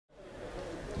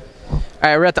All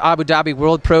right, we're at the Abu Dhabi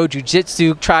World Pro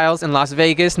Jiu-Jitsu Trials in Las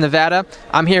Vegas, Nevada.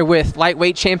 I'm here with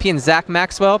lightweight champion Zak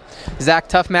Maxwell. Zak,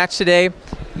 tough match today.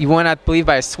 You won, I believe,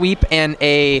 by a sweep and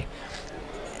a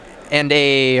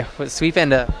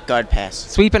guard pass.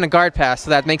 Sweep and a guard pass.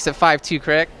 So that makes it 5-2,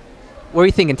 correct? What are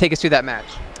you thinking? Take us through that match.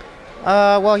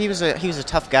 Well, he was a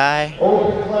tough guy.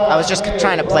 I was just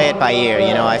trying to play it by ear.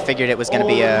 You know, I figured it was going to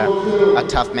be a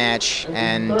tough match,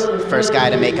 and first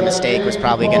guy to make a mistake was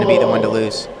probably going to be the one to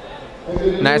lose.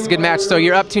 Nice, good match. So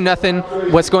you're up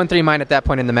 2-0. What's going through your mind at that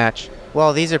point in the match?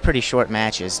 Well, these are pretty short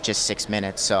matches, just 6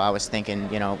 minutes. So I was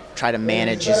thinking, you know, try to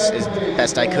manage as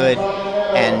best I could,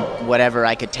 and whatever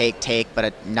I could take,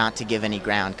 but not to give any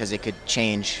ground because it could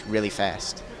change really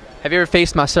fast. Have you ever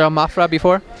faced Marcel Mafra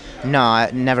before? No,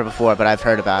 never before, but I've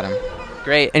heard about him.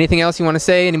 Great. Anything else you want to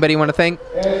say? Anybody you want to thank?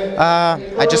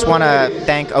 I just want to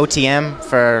thank OTM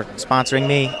for sponsoring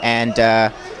me,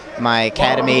 and my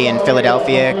academy in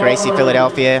Philadelphia, Gracie,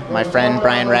 Philadelphia, my friend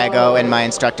Brian Rago, and my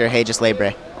instructor, Hages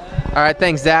Lebre. All right,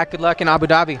 thanks, Zak. Good luck in Abu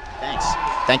Dhabi. Thanks.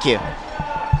 Thank you.